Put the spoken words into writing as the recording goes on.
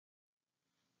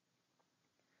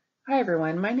Hi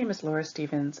everyone, my name is Laura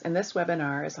Stevens, and this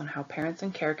webinar is on how parents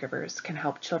and caregivers can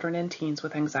help children and teens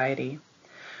with anxiety.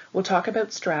 We'll talk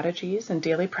about strategies and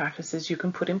daily practices you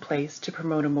can put in place to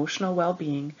promote emotional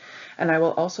well-being, and I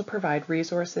will also provide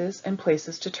resources and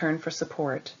places to turn for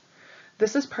support.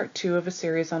 This is part 2 of a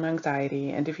series on anxiety,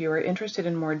 and if you are interested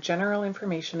in more general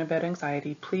information about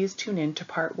anxiety, please tune in to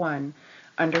part 1,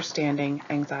 Understanding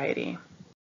Anxiety.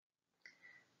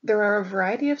 There are a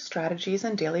variety of strategies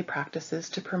and daily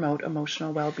practices to promote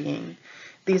emotional well-being.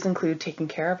 These include taking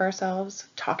care of ourselves,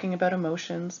 talking about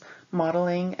emotions,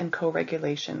 modeling and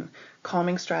co-regulation,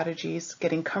 calming strategies,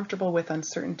 getting comfortable with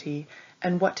uncertainty,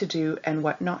 and what to do and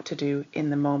what not to do in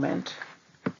the moment.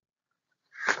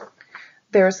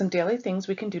 There are some daily things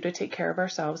we can do to take care of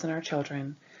ourselves and our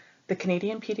children. The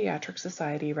Canadian Pediatric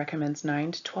Society recommends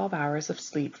 9 to 12 hours of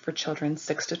sleep for children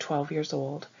 6 to 12 years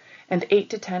old, and 8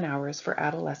 to 10 hours for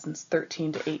adolescents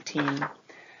 13 to 18.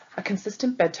 A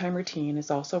consistent bedtime routine is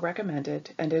also recommended,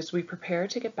 and as we prepare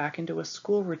to get back into a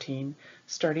school routine,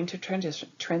 starting to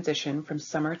transition from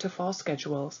summer to fall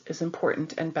schedules is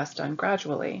important and best done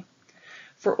gradually.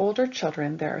 For older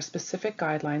children, there are specific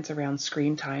guidelines around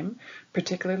screen time,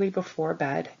 particularly before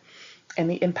bed, and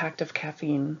the impact of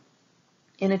caffeine.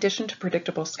 In addition to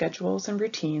predictable schedules and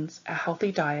routines, a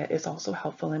healthy diet is also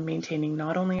helpful in maintaining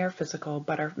not only our physical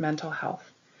but our mental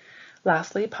health.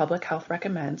 Lastly, public health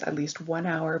recommends at least 1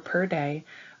 hour per day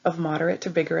of moderate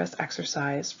to vigorous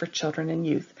exercise for children and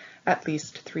youth at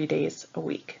least 3 days a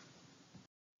week.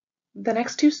 The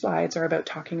next 2 slides are about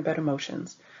talking about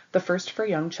emotions, the first for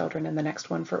young children and the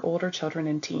next one for older children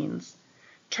and teens.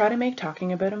 Try to make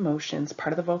talking about emotions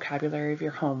part of the vocabulary of your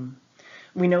home.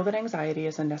 We know that anxiety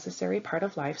is a necessary part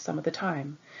of life some of the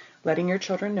time. Letting your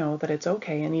children know that it's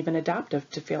okay and even adaptive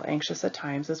to feel anxious at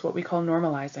times is what we call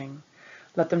normalizing.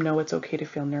 Let them know it's okay to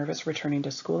feel nervous returning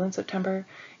to school in September,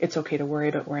 it's okay to worry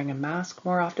about wearing a mask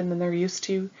more often than they're used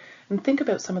to, and think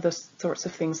about some of the sorts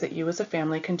of things that you as a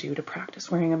family can do to practice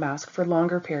wearing a mask for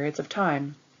longer periods of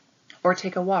time, or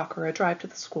take a walk or a drive to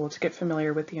the school to get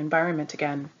familiar with the environment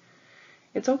again.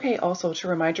 It's okay also to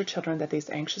remind your children that these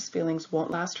anxious feelings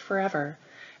won't last forever,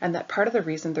 and that part of the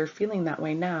reason they're feeling that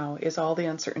way now is all the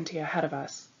uncertainty ahead of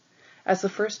us. As the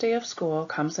first day of school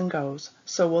comes and goes,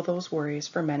 so will those worries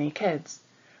for many kids.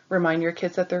 Remind your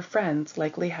kids that their friends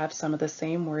likely have some of the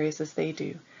same worries as they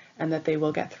do, and that they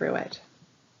will get through it.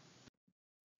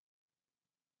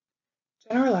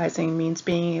 Generalizing means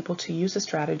being able to use a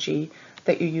strategy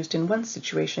that you used in one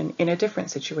situation in a different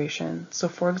situation. So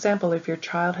for example, if your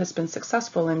child has been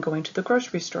successful in going to the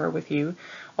grocery store with you,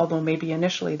 although maybe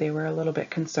initially they were a little bit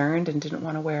concerned and didn't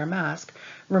want to wear a mask,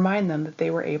 remind them that they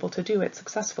were able to do it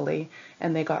successfully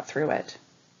and they got through it.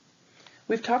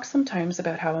 We've talked sometimes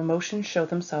about how emotions show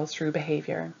themselves through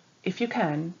behavior. If you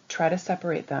can, try to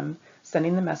separate them,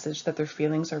 sending the message that their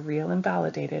feelings are real and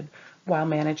validated while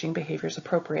managing behaviors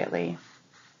appropriately.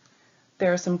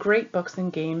 There are some great books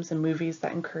and games and movies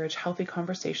that encourage healthy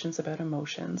conversations about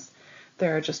emotions.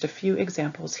 There are just a few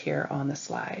examples here on the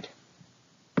slide.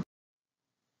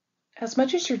 As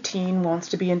much as your teen wants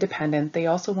to be independent, they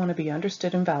also want to be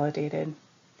understood and validated.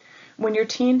 When your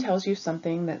teen tells you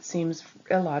something that seems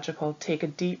illogical, take a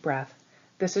deep breath.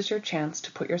 This is your chance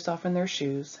to put yourself in their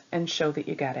shoes and show that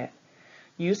you get it.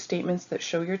 Use statements that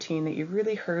show your teen that you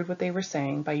really heard what they were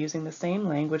saying by using the same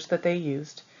language that they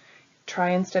used.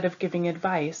 Try, instead of giving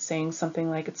advice, saying something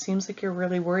like, "It seems like you're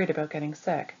really worried about getting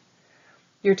sick."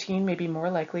 Your teen may be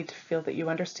more likely to feel that you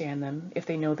understand them if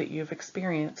they know that you've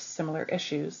experienced similar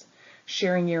issues.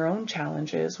 Sharing your own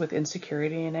challenges with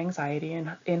insecurity and anxiety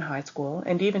in high school,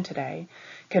 and even today,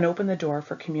 can open the door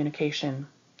for communication.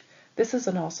 This is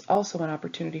also an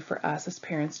opportunity for us as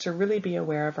parents to really be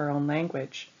aware of our own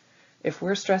language. If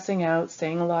we're stressing out,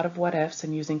 saying a lot of what ifs,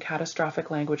 and using catastrophic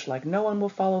language like "no one will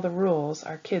follow the rules,"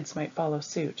 our kids might follow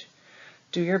suit.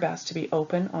 Do your best to be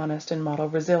open, honest, and model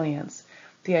resilience,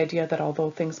 the idea that although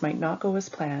things might not go as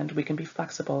planned, we can be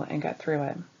flexible and get through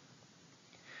it.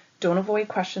 Don't avoid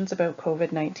questions about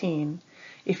COVID-19.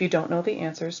 If you don't know the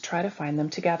answers, try to find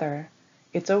them together.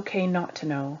 It's okay not to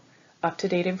know.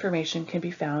 Up-to-date information can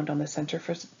be found on the Center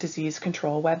for Disease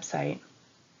Control website.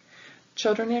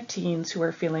 Children and teens who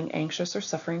are feeling anxious or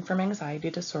suffering from anxiety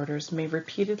disorders may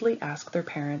repeatedly ask their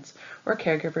parents or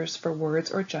caregivers for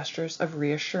words or gestures of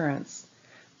reassurance.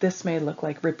 This may look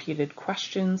like repeated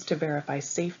questions to verify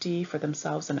safety for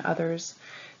themselves and others,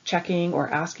 checking or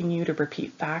asking you to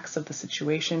repeat facts of the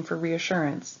situation for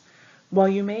reassurance. While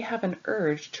you may have an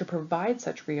urge to provide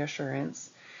such reassurance,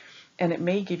 and it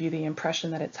may give you the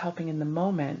impression that it's helping in the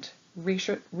moment,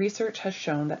 research has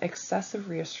shown that excessive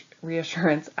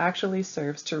reassurance actually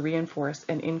serves to reinforce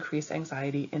and increase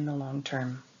anxiety in the long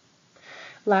term.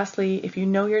 Lastly, if you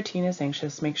know your teen is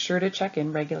anxious, make sure to check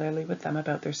in regularly with them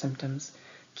about their symptoms.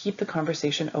 Keep the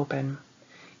conversation open.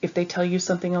 If they tell you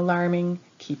something alarming,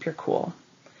 keep your cool.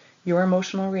 Your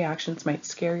emotional reactions might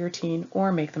scare your teen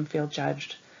or make them feel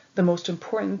judged. The most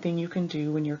important thing you can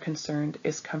do when you're concerned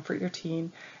is comfort your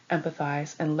teen,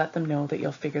 empathize, and let them know that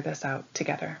you'll figure this out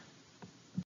together.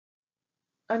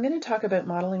 I'm going to talk about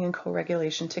modeling and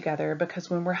co-regulation together because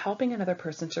when we're helping another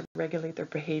person to regulate their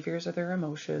behaviors or their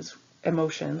emotions,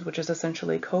 which is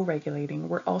essentially co-regulating,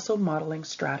 we're also modeling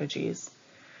strategies.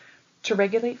 To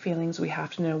regulate feelings, we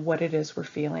have to know what it is we're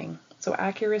feeling. So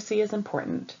accuracy is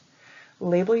important.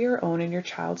 Label your own and your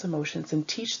child's emotions and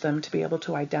teach them to be able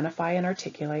to identify and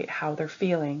articulate how they're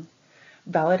feeling.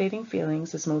 Validating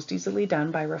feelings is most easily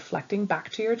done by reflecting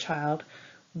back to your child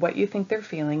what you think they're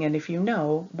feeling and, if you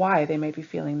know, why they may be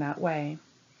feeling that way.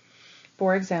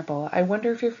 For example, I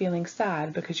wonder if you're feeling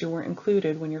sad because you weren't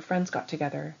included when your friends got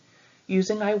together.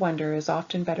 Using I wonder is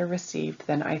often better received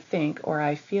than I think or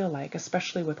I feel like,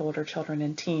 especially with older children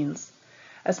and teens.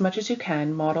 As much as you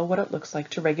can, model what it looks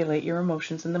like to regulate your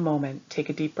emotions in the moment. Take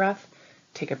a deep breath,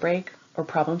 take a break, or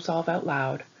problem solve out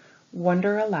loud.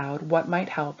 Wonder aloud what might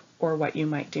help or what you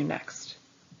might do next.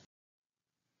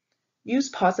 Use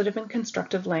positive and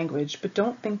constructive language, but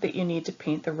don't think that you need to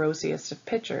paint the rosiest of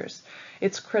pictures.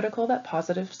 It's critical that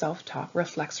positive self-talk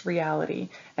reflects reality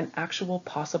and actual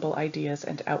possible ideas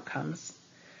and outcomes.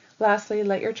 Lastly,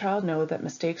 let your child know that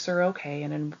mistakes are okay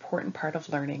and an important part of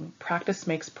learning. Practice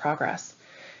makes progress.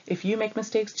 If you make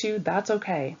mistakes too, that's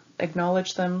okay.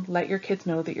 Acknowledge them. Let your kids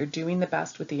know that you're doing the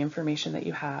best with the information that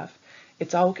you have.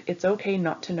 It's okay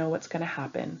not to know what's going to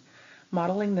happen.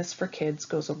 Modeling this for kids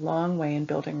goes a long way in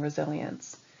building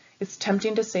resilience. It's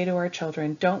tempting to say to our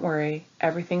children, don't worry,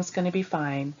 everything's going to be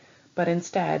fine, but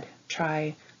instead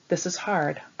try, this is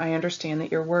hard, I understand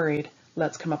that you're worried,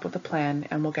 let's come up with a plan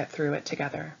and we'll get through it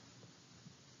together.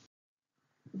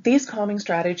 These calming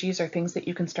strategies are things that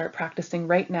you can start practicing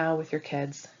right now with your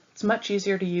kids. It's much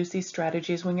easier to use these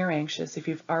strategies when you're anxious if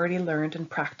you've already learned and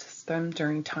practiced them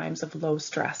during times of low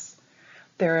stress.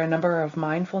 There are a number of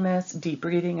mindfulness, deep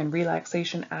breathing, and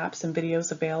relaxation apps and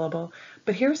videos available,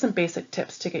 but here are some basic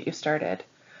tips to get you started.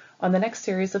 On the next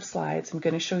series of slides, I'm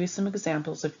going to show you some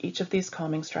examples of each of these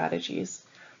calming strategies.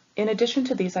 In addition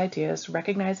to these ideas,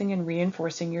 recognizing and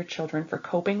reinforcing your children for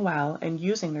coping well and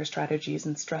using their strategies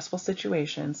in stressful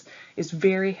situations is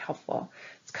very helpful.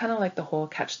 It's kind of like the whole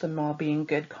catch them all being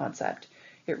good concept.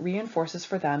 It reinforces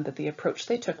for them that the approach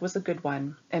they took was a good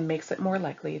one and makes it more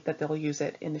likely that they'll use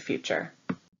it in the future.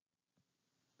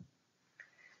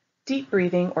 Deep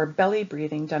breathing or belly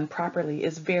breathing done properly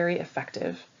is very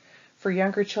effective. For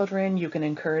younger children, you can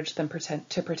encourage them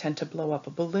to pretend to blow up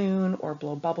a balloon or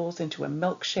blow bubbles into a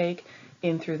milkshake,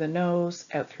 in through the nose,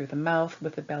 out through the mouth,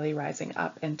 with the belly rising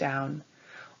up and down.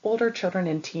 Older children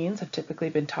and teens have typically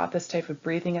been taught this type of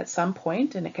breathing at some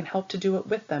point, and it can help to do it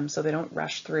with them so they don't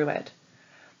rush through it.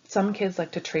 Some kids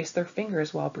like to trace their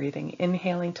fingers while breathing,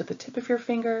 inhaling to the tip of your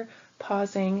finger,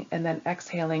 pausing, and then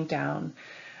exhaling down.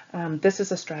 This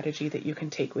is a strategy that you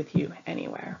can take with you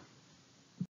anywhere.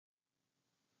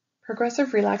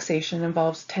 Progressive relaxation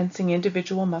involves tensing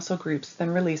individual muscle groups, then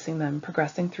releasing them,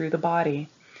 progressing through the body.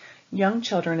 Young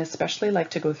children especially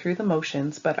like to go through the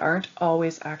motions, but aren't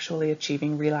always actually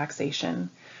achieving relaxation.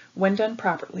 When done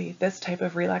properly, this type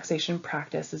of relaxation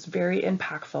practice is very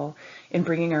impactful in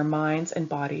bringing our minds and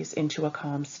bodies into a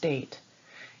calm state.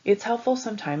 It's helpful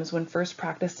sometimes when first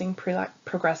practicing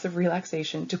progressive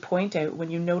relaxation to point out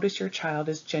when you notice your child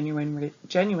is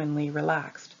genuinely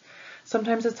relaxed.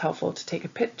 Sometimes it's helpful to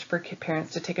for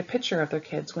parents to take a picture of their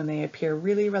kids when they appear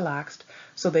really relaxed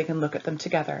so they can look at them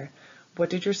together. What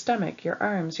did your stomach, your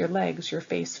arms, your legs, your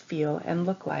face feel and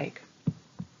look like?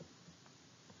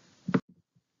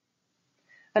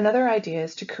 Another idea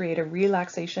is to create a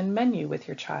relaxation menu with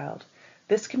your child.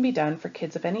 This can be done for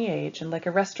kids of any age, and like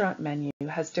a restaurant menu,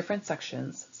 has different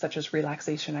sections, such as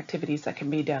relaxation activities that can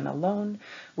be done alone,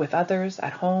 with others,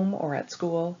 at home, or at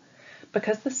school.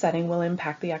 Because the setting will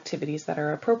impact the activities that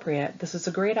are appropriate, this is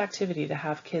a great activity to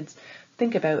have kids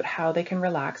think about how they can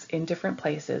relax in different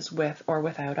places with or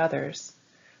without others.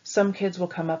 Some kids will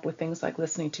come up with things like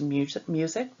listening to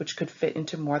music, which could fit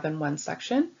into more than one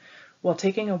section, while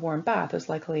taking a warm bath is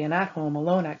likely an at-home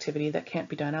alone activity that can't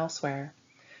be done elsewhere.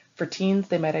 For teens,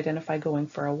 they might identify going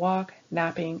for a walk,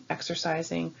 napping,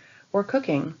 exercising, or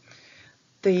cooking.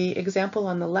 The example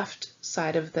on the left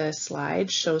side of the slide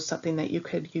shows something that you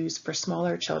could use for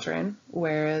smaller children,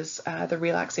 whereas the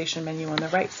relaxation menu on the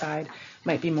right side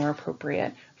might be more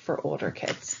appropriate for older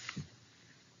kids.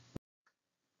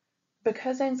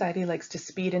 Because anxiety likes to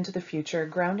speed into the future,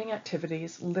 grounding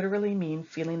activities literally mean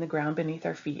feeling the ground beneath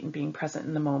our feet and being present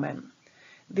in the moment.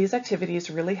 These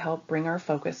activities really help bring our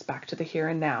focus back to the here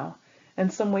and now,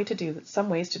 and some ways to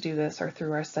do this are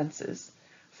through our senses.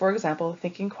 For example,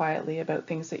 thinking quietly about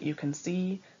things that you can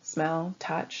see, smell,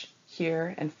 touch,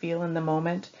 hear, and feel in the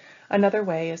moment. Another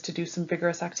way is to do some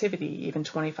vigorous activity, even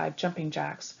 25 jumping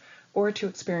jacks, or to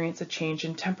experience a change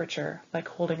in temperature, like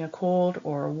holding a cold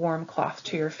or a warm cloth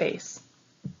to your face.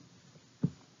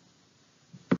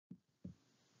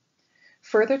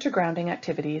 Further to grounding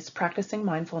activities, practicing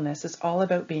mindfulness is all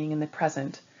about being in the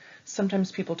present.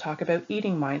 Sometimes people talk about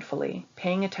eating mindfully,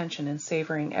 paying attention and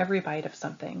savoring every bite of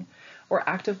something, or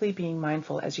actively being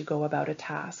mindful as you go about a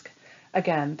task.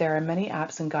 Again, there are many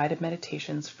apps and guided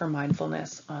meditations for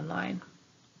mindfulness online.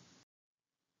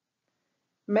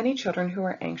 Many children who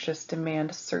are anxious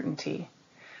demand certainty.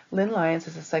 Lynn Lyons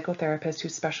is a psychotherapist who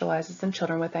specializes in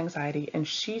children with anxiety, and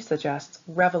she suggests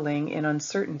reveling in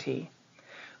uncertainty.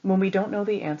 When we don't know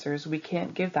the answers, we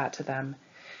can't give that to them.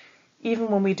 Even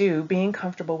when we do, being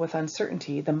comfortable with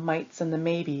uncertainty, the mights and the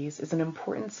maybes, is an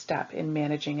important step in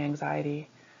managing anxiety.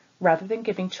 Rather than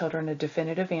giving children a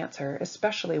definitive answer,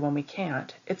 especially when we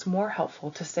can't, it's more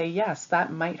helpful to say, yes,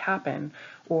 that might happen,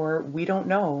 or we don't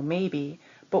know, maybe,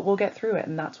 but we'll get through it,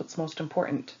 and that's what's most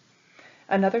important.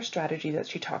 Another strategy that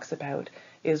she talks about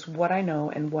is what I know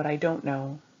and what I don't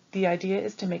know. The idea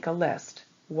is to make a list,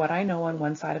 what I know on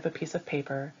one side of a piece of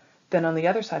paper, then on the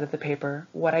other side of the paper,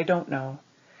 what I don't know.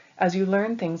 As you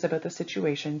learn things about the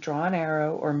situation, draw an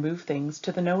arrow or move things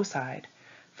to the no side.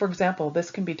 For example,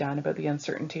 this can be done about the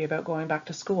uncertainty about going back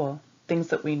to school. Things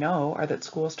that we know are that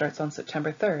school starts on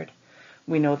September 3rd.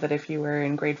 We know that if you were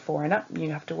in grade 4 and up,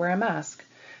 you have to wear a mask.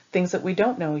 Things that we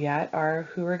don't know yet are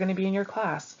who are going to be in your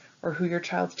class or who your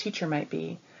child's teacher might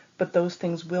be, but those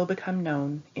things will become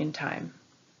known in time.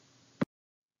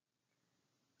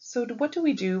 So what do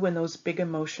we do when those big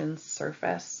emotions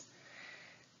surface?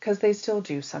 Because they still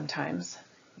do sometimes.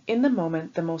 In the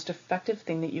moment, the most effective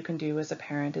thing that you can do as a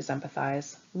parent is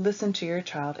empathize. Listen to your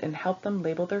child and help them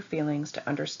label their feelings to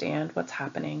understand what's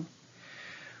happening.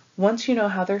 Once you know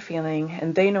how they're feeling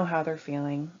and they know how they're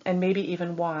feeling, and maybe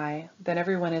even why, then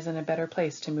everyone is in a better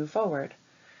place to move forward.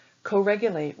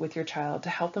 Co-regulate with your child to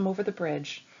help them over the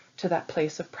bridge to that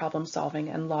place of problem solving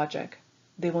and logic.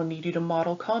 They will need you to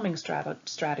model calming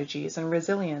strategies and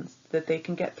resilience that they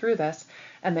can get through this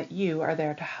and that you are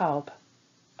there to help.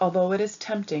 Although it is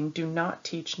tempting, do not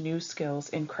teach new skills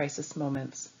in crisis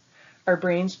moments. Our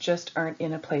brains just aren't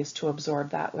in a place to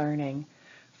absorb that learning.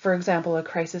 For example, a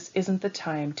crisis isn't the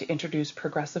time to introduce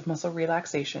progressive muscle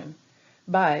relaxation,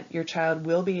 but your child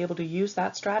will be able to use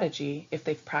that strategy if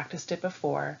they've practiced it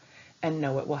before and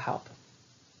know it will help.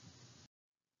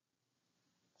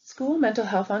 School Mental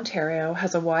Health Ontario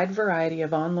has a wide variety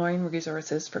of online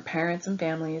resources for parents and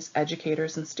families,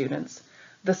 educators, and students.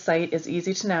 The site is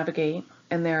easy to navigate,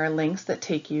 and there are links that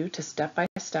take you to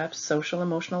step-by-step social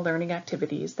emotional learning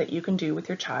activities that you can do with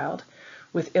your child.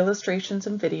 With illustrations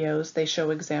and videos, they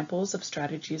show examples of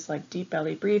strategies like deep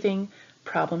belly breathing,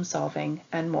 problem solving,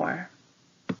 and more.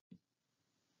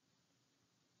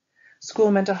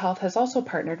 School Mental Health has also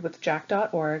partnered with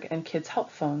Jack.org and Kids Help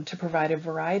Phone to provide a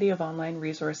variety of online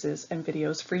resources and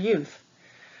videos for youth.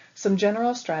 Some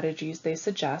general strategies they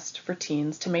suggest for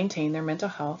teens to maintain their mental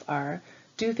health are: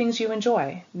 do things you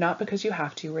enjoy, not because you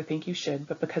have to or think you should,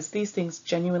 but because these things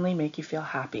genuinely make you feel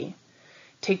happy.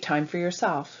 Take time for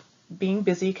yourself. Being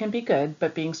busy can be good,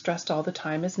 but being stressed all the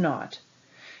time is not.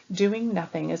 Doing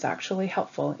nothing is actually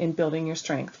helpful in building your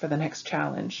strength for the next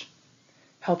challenge.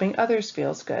 Helping others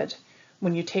feels good.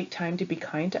 When you take time to be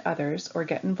kind to others or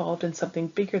get involved in something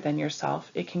bigger than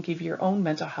yourself, it can give your own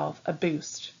mental health a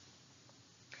boost.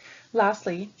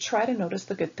 Lastly, try to notice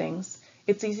the good things.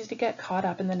 It's easy to get caught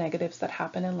up in the negatives that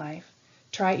happen in life.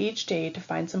 Try each day to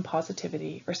find some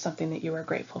positivity or something that you are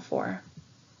grateful for.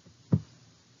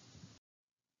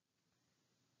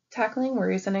 Tackling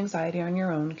worries and anxiety on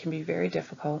your own can be very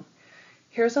difficult.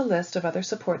 Here's a list of other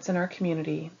supports in our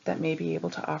community that may be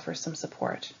able to offer some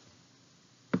support.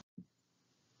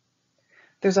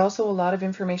 There's also a lot of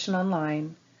information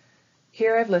online.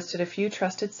 Here I've listed a few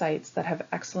trusted sites that have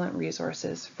excellent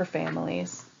resources for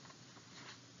families.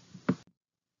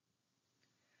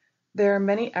 There are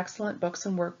many excellent books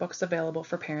and workbooks available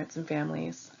for parents and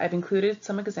families. I've included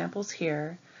some examples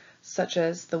here, such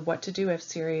as the What to Do If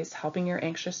series, Helping Your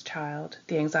Anxious Child,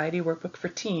 the Anxiety Workbook for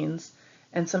Teens,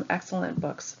 and some excellent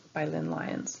books by Lynn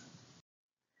Lyons.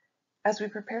 As we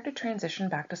prepare to transition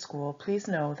back to school, please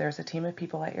know there's a team of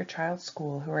people at your child's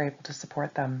school who are able to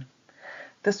support them.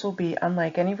 This will be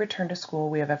unlike any return to school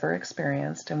we have ever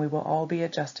experienced, and we will all be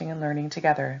adjusting and learning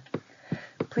together.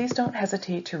 Please don't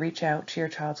hesitate to reach out to your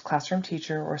child's classroom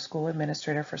teacher or school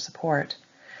administrator for support.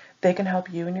 They can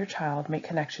help you and your child make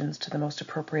connections to the most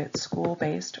appropriate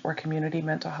school-based or community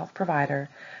mental health provider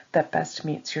that best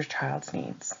meets your child's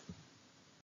needs.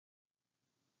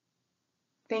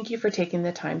 Thank you for taking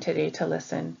the time today to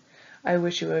listen. I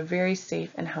wish you a very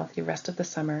safe and healthy rest of the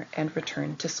summer and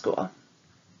return to school.